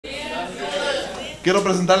quiero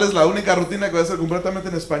presentarles la única rutina que va a ser completamente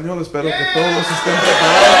en español. Espero que todos estén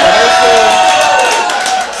preparados para esto.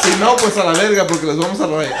 Si no, pues a la verga, porque les vamos a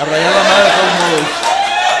rayar la madre de todos modos.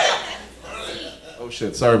 Oh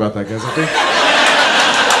shit, sorry about that, guys.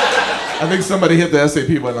 I think somebody hit the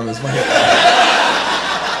SAP button on this mic.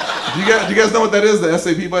 Do you guys know what that is, the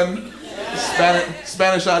SAP button?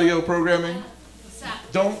 Spanish audio programming?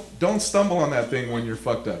 Don't stumble on that thing when you're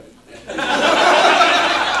fucked up.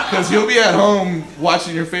 Because you'll be at home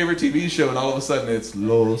watching your favorite TV show and all of a sudden it's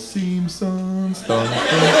Los Simpsons. Dun, dun,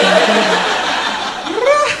 dun, dun.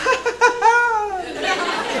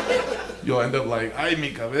 You'll end up like, ay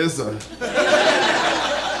mi cabeza.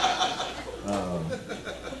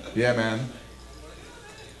 Yeah, man.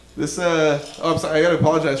 This, I'm sorry, I gotta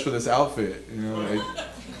apologize for this outfit. You know,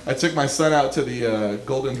 I took my son out to the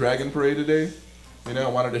Golden Dragon Parade today. You know, I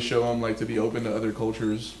wanted to show him like to be open to other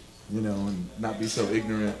cultures, you know, and not be so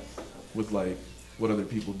ignorant with like what other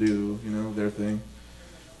people do, you know, their thing.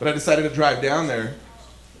 But I decided to drive down there.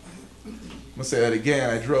 I'm gonna say that again,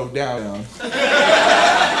 I drove down.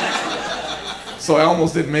 So I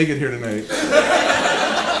almost didn't make it here tonight.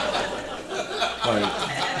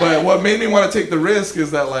 But what made me want to take the risk is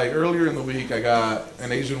that like earlier in the week I got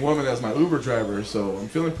an Asian woman as my Uber driver, so I'm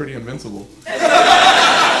feeling pretty invincible.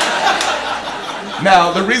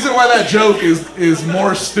 Now, the reason why that joke is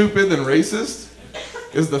more stupid than racist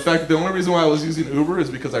is the fact that the only reason why I was using Uber is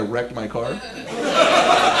because I wrecked my car.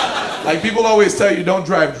 Like, people always tell you don't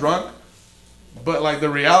drive drunk, but like the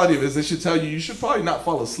reality of it is they should tell you should probably not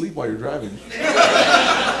fall asleep while you're driving.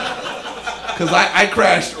 Because I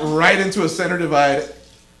crashed right into a center divide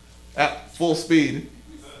at full speed,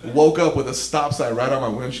 woke up with a stop sign right on my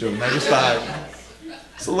windshield, and I just thought,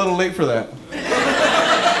 it's a little late for that.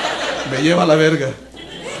 Me lleva la verga.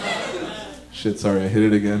 Shit, sorry, I hit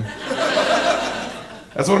it again.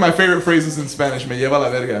 That's one of my favorite phrases in Spanish, me lleva la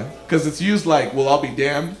verga. Because it's used like, well, I'll be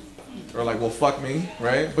damned, or like, well, fuck me,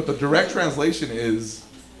 right? But the direct translation is,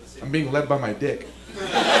 I'm being led by my dick.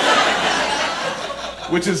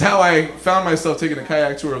 Which is how I found myself taking a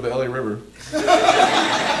kayak tour of the LA River.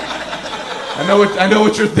 I know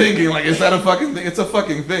what you're thinking, like, is that a fucking thing? It's a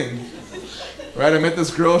fucking thing. Right, I met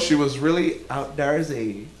this girl, she was really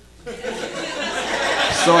outdoorsy.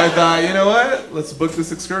 So I thought, you know what? Let's book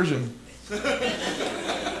this excursion.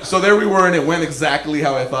 So there we were, and it went exactly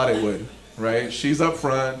how I thought it would, right? She's up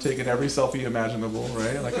front, taking every selfie imaginable,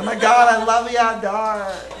 right? Like, oh my God, I love the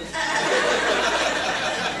outdoors.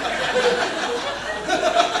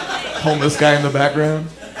 Homeless guy in the background.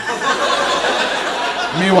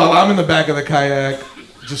 Meanwhile, I'm in the back of the kayak,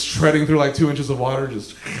 just treading through like 2 inches of water,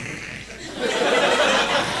 just...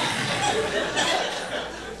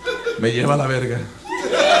 Me lleva la verga.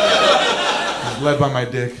 Led by my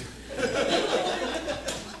dick.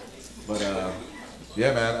 But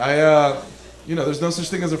yeah, man, you know, there's no such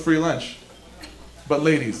thing as a free lunch. But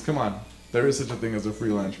ladies, come on, there is such a thing as a free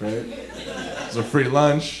lunch, right? There's a free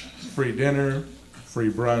lunch, free dinner, free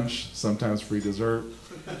brunch, sometimes free dessert.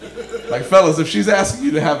 Like, fellas, if she's asking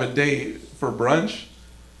you to have a date for brunch,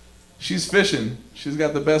 she's fishing. She's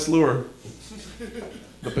got the best lure.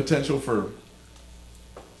 The potential for...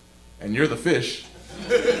 And you're the fish,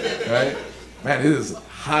 right? Man, it is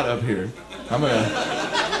hot up here.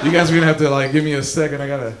 You guys are gonna have to like give me a second. I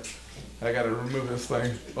gotta remove this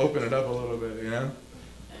thing, open it up a little bit, you know?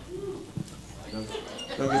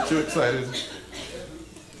 Don't get too excited.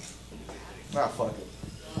 Ah, fuck it.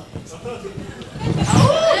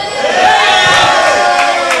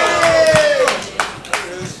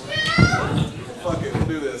 Fuck it, we'll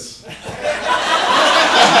do this.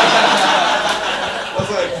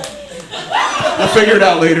 We'll figure it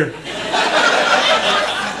out later.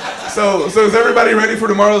 So is everybody ready for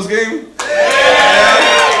tomorrow's game?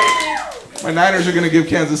 Yeah. My Niners are gonna give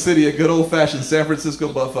Kansas City a good old-fashioned San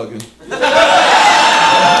Francisco butt fucking.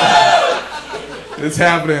 It's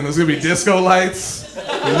happening. There's gonna be disco lights,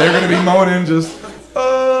 and they're gonna be moaning just,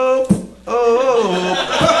 oh, oh,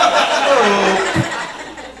 oh.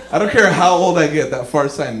 I don't care how old I get, that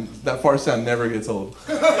fart sound never gets old.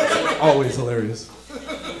 Always hilarious.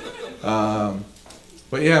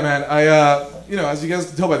 But yeah, man, you know, as you guys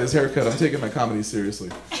can tell by this haircut, I'm taking my comedy seriously.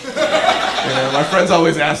 You know, my friends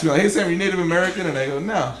always ask me, like, hey Sam, are you Native American? And I go,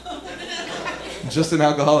 no, I'm just an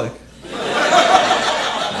alcoholic.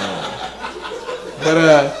 But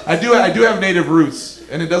I do have Native roots,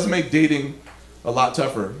 and it does make dating a lot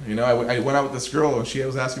tougher. You know, I went out with this girl, and she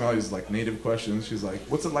was asking me all these like Native questions. She's like,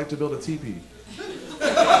 what's it like to build a teepee?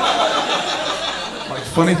 Like,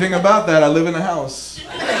 funny thing about that, I live in a house.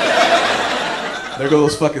 There go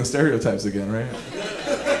those fucking stereotypes again, right?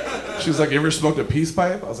 She was like, you ever smoked a peace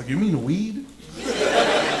pipe? I was like, you mean weed?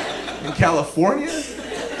 In California?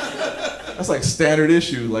 That's like standard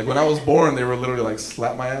issue. Like when I was born, they were literally like,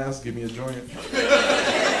 slap my ass, give me a joint.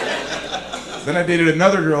 Then I dated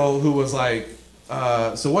another girl who was like,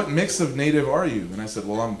 so what mix of native are you? And I said,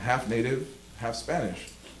 well, I'm half native, half Spanish.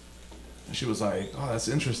 And she was like, oh, that's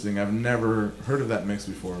interesting. I've never heard of that mix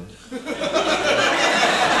before.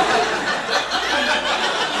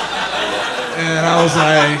 And I was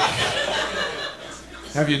like,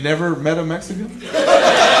 have you never met a Mexican?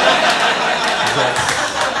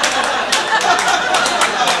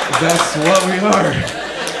 That's what we are.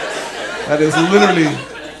 That is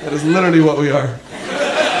literally what we are.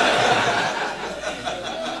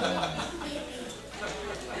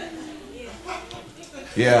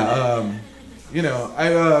 Yeah, you know,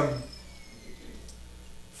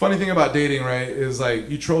 funny thing about dating, right, is like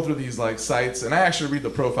you troll through these like sites, and I actually read the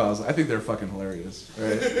profiles. I think they're fucking hilarious,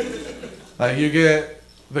 right? Like you get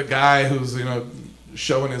the guy who's, you know,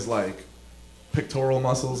 showing his like pectoral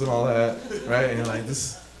muscles and all that, right? And you're like,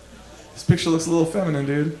 this picture looks a little feminine,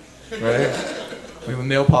 dude, right? Like the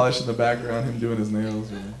nail polish in the background, him doing his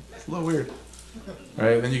nails, it's a little weird.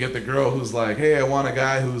 Right, then you get the girl who's like, hey, I want a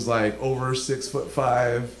guy who's like over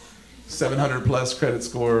 6'5", 700 plus credit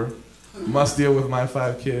score, must deal with my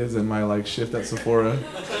 5 kids and my like shift at Sephora.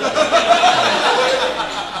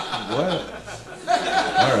 What?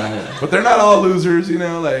 All right, but they're not all losers, you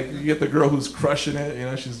know. Like you get the girl who's crushing it, you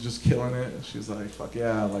know, she's just killing it. She's like, fuck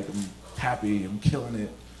yeah, like I'm happy, I'm killing it.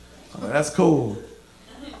 I'm like, that's cool,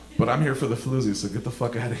 but I'm here for the floozy, so get the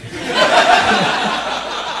fuck out of here.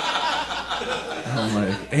 I'm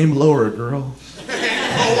like, aim lower, girl.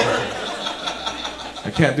 Aim lower.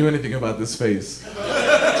 I can't do anything about this face.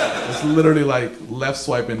 It's literally like left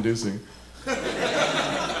swipe inducing.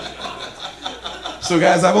 So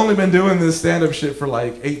guys, I've only been doing this stand-up shit for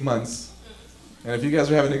like 8 months. And if you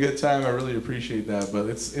guys are having a good time, I really appreciate that, but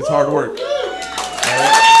it's hard work.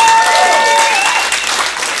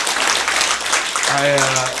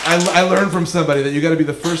 I learned from somebody that you gotta be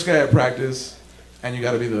the first guy at practice and you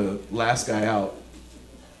gotta be the last guy out.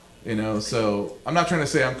 You know, so I'm not trying to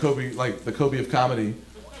say I'm Kobe, like the Kobe of comedy,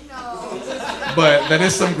 but that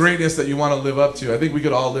is some greatness that you want to live up to. I think we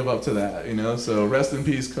could all live up to that, you know, so rest in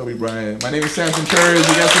peace, Kobe Bryant. My name is Sam Contreras.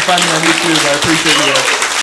 You guys can find me on YouTube. I appreciate you guys.